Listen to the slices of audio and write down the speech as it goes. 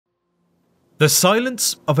The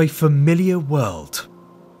silence of a familiar world.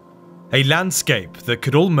 A landscape that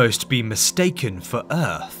could almost be mistaken for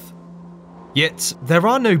Earth. Yet there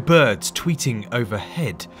are no birds tweeting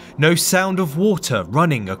overhead, no sound of water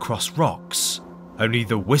running across rocks, only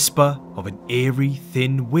the whisper of an eerie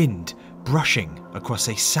thin wind brushing across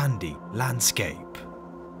a sandy landscape.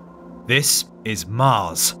 This is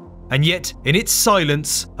Mars, and yet in its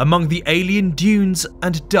silence, among the alien dunes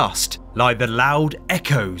and dust, lie the loud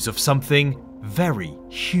echoes of something very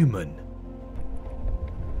human.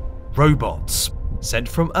 Robots sent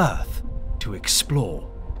from Earth to explore.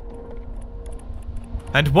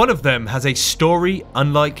 And one of them has a story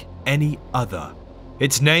unlike any other.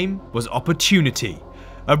 Its name was Opportunity,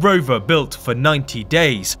 a rover built for 90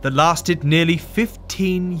 days that lasted nearly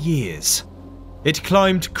 15 years. It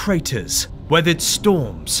climbed craters, weathered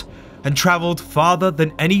storms, and travelled farther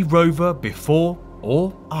than any rover before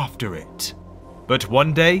or after it. But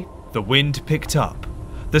one day, the wind picked up,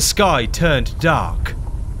 the sky turned dark,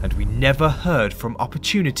 and we never heard from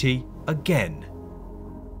Opportunity again.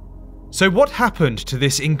 So what happened to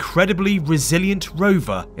this incredibly resilient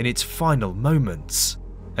rover in its final moments?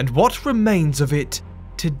 And what remains of it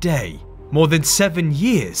today, more than 7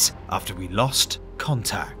 years after we lost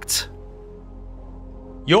contact?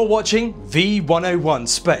 You're watching V101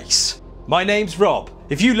 Space. My name's Rob.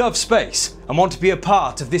 If you love space and want to be a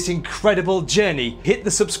part of this incredible journey, hit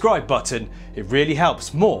the subscribe button. It really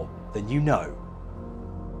helps more than you know.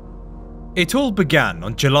 It all began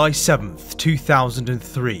on July 7th,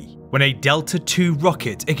 2003, when a Delta II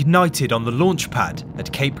rocket ignited on the launch pad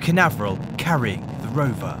at Cape Canaveral carrying the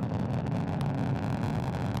rover.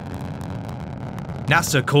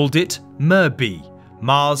 NASA called it MER-B,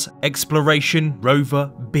 Mars Exploration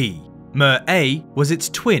Rover B. MER-A was its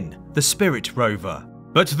twin, the Spirit rover.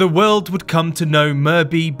 But the world would come to know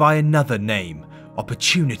MER-B by another name,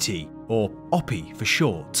 Opportunity, or OPI for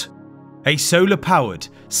short. A solar-powered,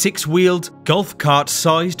 6-wheeled, golf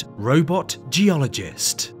cart-sized robot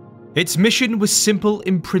geologist. Its mission was simple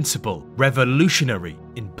in principle, revolutionary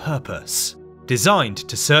in purpose. Designed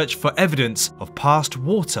to search for evidence of past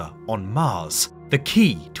water on Mars, the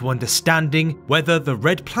key to understanding whether the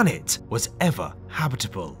red planet was ever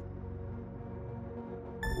habitable.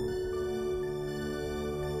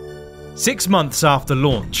 6 months after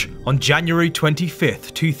launch, on January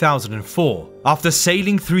 25th, 2004, after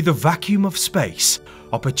sailing through the vacuum of space,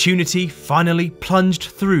 Opportunity finally plunged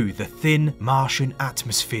through the thin Martian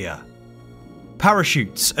atmosphere.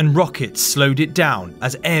 Parachutes and rockets slowed it down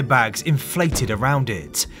as airbags inflated around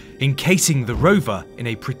it, encasing the rover in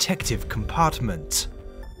a protective compartment.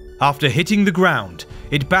 After hitting the ground,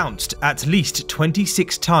 it bounced at least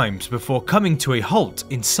 26 times before coming to a halt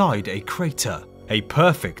inside a crater. A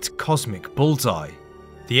perfect cosmic bullseye.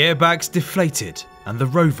 The airbags deflated and the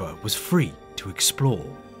rover was free to explore.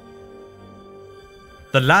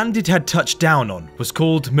 The land it had touched down on was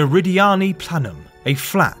called Meridiani Planum, a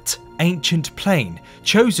flat, ancient plain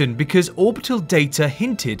chosen because orbital data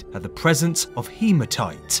hinted at the presence of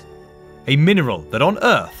hematite, a mineral that on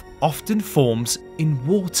Earth often forms in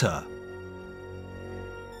water.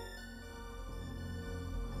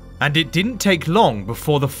 And it didn't take long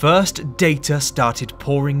before the first data started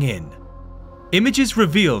pouring in. Images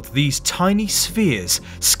revealed these tiny spheres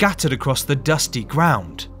scattered across the dusty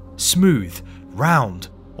ground, smooth, round,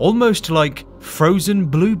 almost like frozen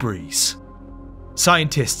blueberries.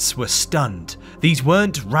 Scientists were stunned. These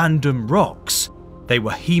weren't random rocks. They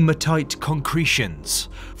were hematite concretions,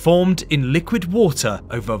 formed in liquid water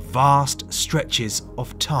over vast stretches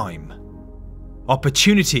of time.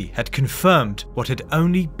 Opportunity had confirmed what had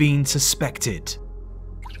only been suspected.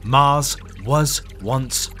 Mars was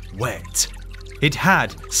once wet. It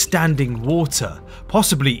had standing water,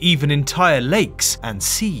 possibly even entire lakes and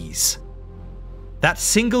seas. That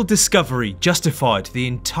single discovery justified the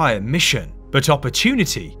entire mission, but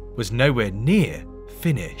Opportunity was nowhere near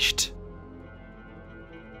finished.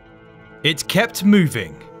 It kept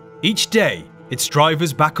moving. Each day, its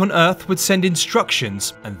drivers back on Earth would send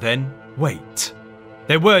instructions and then wait.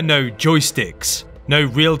 There were no joysticks, no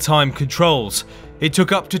real-time controls. It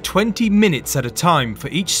took up to 20 minutes at a time for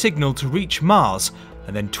each signal to reach Mars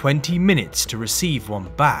and then 20 minutes to receive one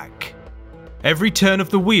back. Every turn of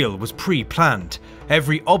the wheel was pre-planned,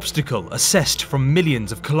 every obstacle assessed from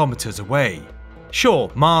millions of kilometers away.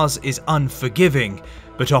 Sure, Mars is unforgiving,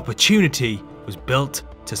 but Opportunity was built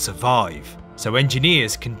to survive, so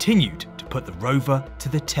engineers continued to put the rover to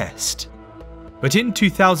the test. But in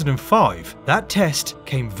 2005, that test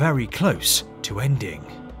came very close to ending.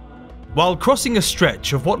 While crossing a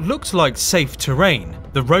stretch of what looked like safe terrain,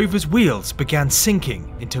 the rover's wheels began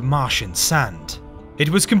sinking into Martian sand. It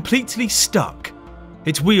was completely stuck,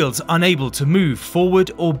 its wheels unable to move forward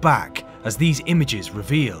or back as these images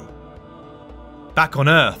reveal. Back on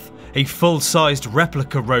Earth, a full-sized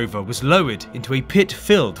replica rover was lowered into a pit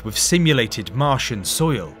filled with simulated Martian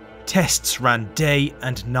soil. Tests ran day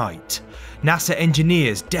and night. NASA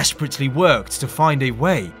engineers desperately worked to find a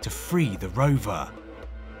way to free the rover.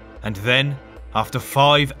 And then, after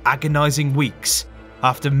 5 agonizing weeks,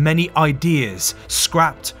 after many ideas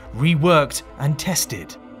scrapped, reworked and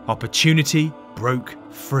tested, Opportunity broke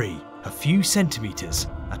free, a few centimeters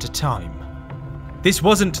at a time. This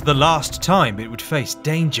wasn't the last time it would face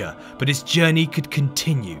danger, but its journey could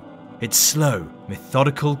continue, its slow,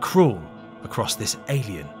 methodical crawl across this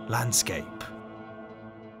alien landscape.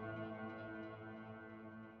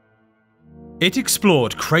 It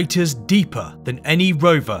explored craters deeper than any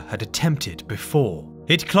rover had attempted before.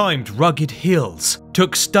 It climbed rugged hills,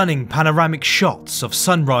 took stunning panoramic shots of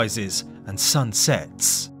sunrises and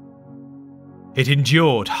sunsets. It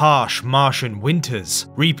endured harsh Martian winters,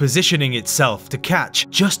 repositioning itself to catch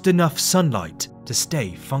just enough sunlight to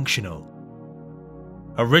stay functional.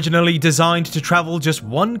 Originally designed to travel just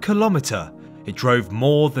 1 kilometer, it drove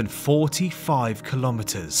more than 45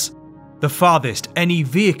 kilometers, the farthest any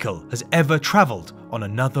vehicle has ever traveled on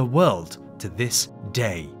another world to this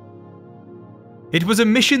day. It was a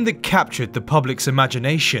mission that captured the public's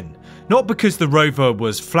imagination, not because the rover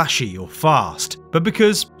was flashy or fast, but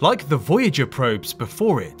because, like the Voyager probes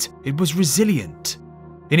before it, it was resilient.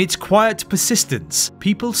 In its quiet persistence,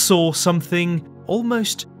 people saw something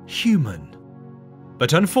almost human.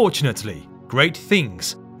 But unfortunately, great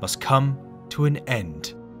things must come to an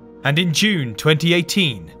end. And in June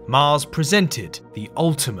 2018, Mars presented the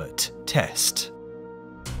ultimate test.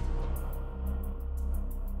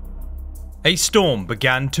 A storm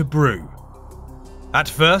began to brew. At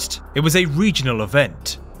first, it was a regional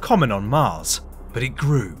event, common on Mars, but it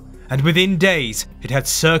grew, and within days, it had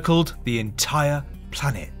circled the entire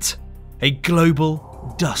planet. A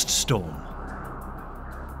global dust storm.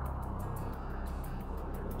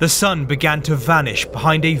 The sun began to vanish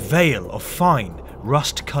behind a veil of fine,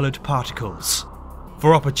 rust-coloured particles.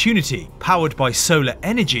 For Opportunity, powered by solar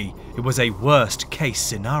energy, it was a worst-case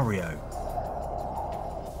scenario.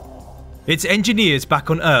 Its engineers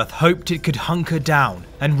back on Earth hoped it could hunker down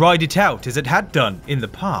and ride it out as it had done in the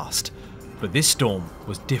past. But this storm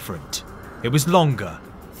was different. It was longer,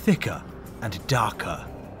 thicker, and darker.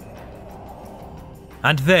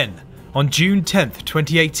 And then, on June 10th,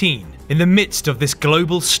 2018, in the midst of this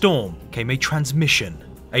global storm came a transmission,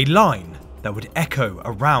 a line that would echo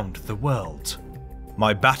around the world.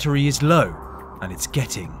 My battery is low, and it's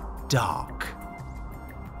getting dark.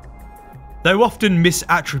 Though often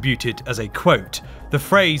misattributed as a quote, the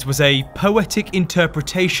phrase was a poetic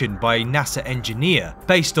interpretation by a NASA engineer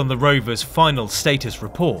based on the rover's final status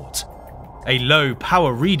report. A low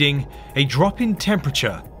power reading, a drop in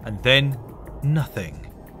temperature, and then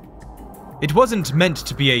nothing. It wasn't meant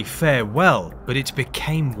to be a farewell, but it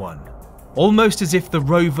became one. Almost as if the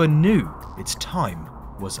rover knew its time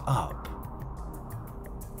was up.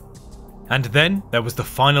 And then there was the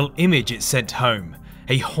final image it sent home.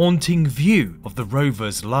 A haunting view of the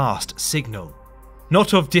rover's last signal.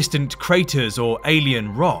 Not of distant craters or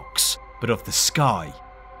alien rocks, but of the sky.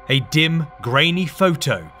 A dim, grainy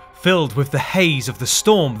photo filled with the haze of the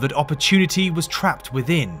storm that Opportunity was trapped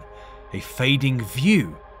within. A fading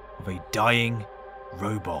view of a dying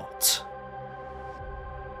robot.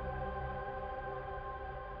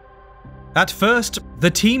 At first,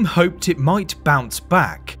 the team hoped it might bounce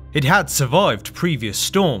back. It had survived previous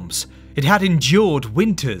storms. It had endured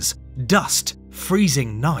winters, dust,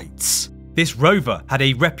 freezing nights. This rover had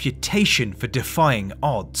a reputation for defying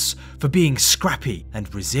odds, for being scrappy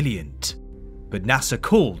and resilient. But NASA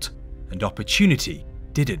called, and Opportunity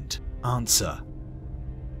didn't answer.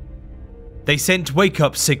 They sent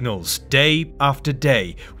wake-up signals day after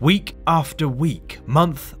day, week after week,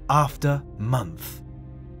 month after month.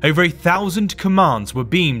 Over 1,000 commands were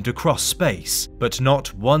beamed across space, but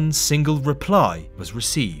not one single reply was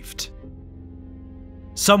received.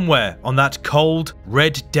 Somewhere on that cold,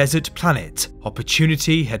 red desert planet,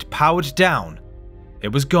 Opportunity had powered down.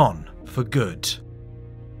 It was gone for good.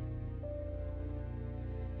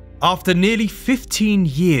 After nearly 15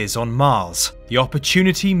 years on Mars, the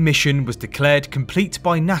Opportunity mission was declared complete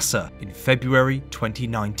by NASA in February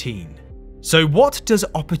 2019. So what does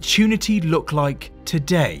Opportunity look like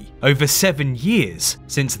today, over 7 years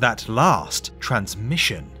since that last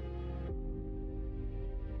transmission?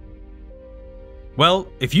 Well,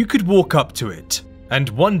 if you could walk up to it, and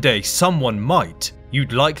one day someone might,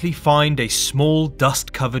 you'd likely find a small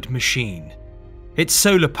dust-covered machine. its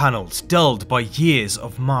solar panels dulled by years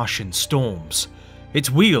of Martian storms, its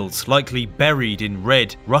wheels likely buried in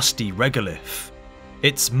red, rusty regolith,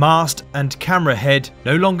 its mast and camera head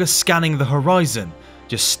no longer scanning the horizon,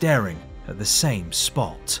 just staring at the same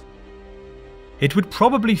spot. It would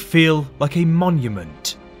probably feel like a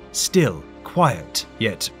monument, still, quiet,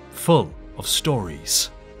 yet full of stories.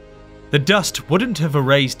 The dust wouldn't have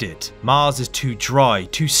erased it. Mars is too dry,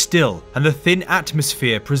 too still, and the thin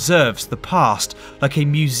atmosphere preserves the past like a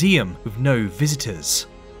museum with no visitors.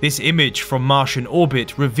 This image from Martian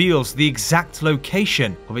orbit reveals the exact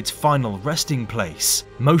location of its final resting place,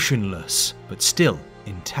 motionless but still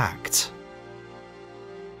intact.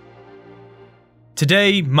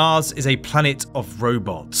 Today, Mars is a planet of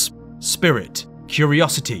robots. Spirit,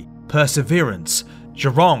 Curiosity, Perseverance,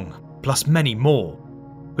 Zhurong, plus many more.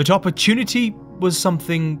 But Opportunity was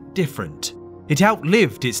something different. It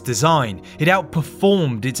outlived its design, it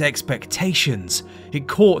outperformed its expectations, it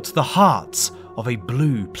caught the hearts of a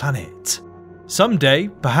blue planet. Someday,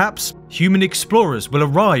 perhaps, human explorers will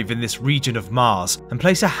arrive in this region of Mars and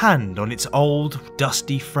place a hand on its old,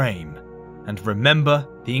 dusty frame, and remember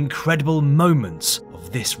the incredible moments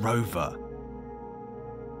of this rover.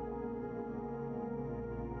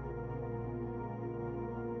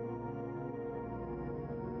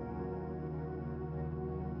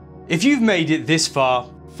 If you've made it this far,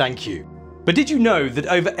 thank you. But did you know that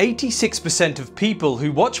over 86% of people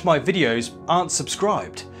who watch my videos aren't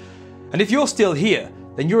subscribed? And if you're still here,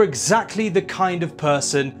 then you're exactly the kind of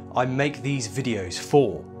person I make these videos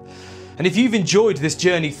for. And if you've enjoyed this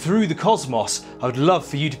journey through the cosmos, I would love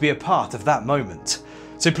for you to be a part of that moment.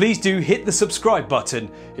 So please do hit the subscribe button,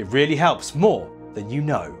 it really helps more than you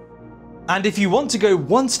know. And if you want to go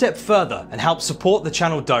one step further and help support the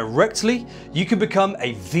channel directly, you can become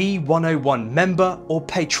a V101 member or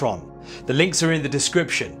patron. The links are in the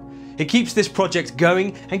description. It keeps this project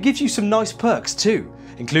going and gives you some nice perks too,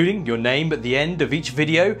 including your name at the end of each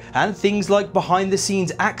video and things like behind the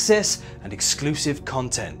scenes access and exclusive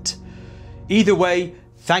content. Either way,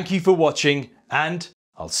 thank you for watching and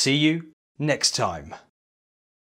I'll see you next time.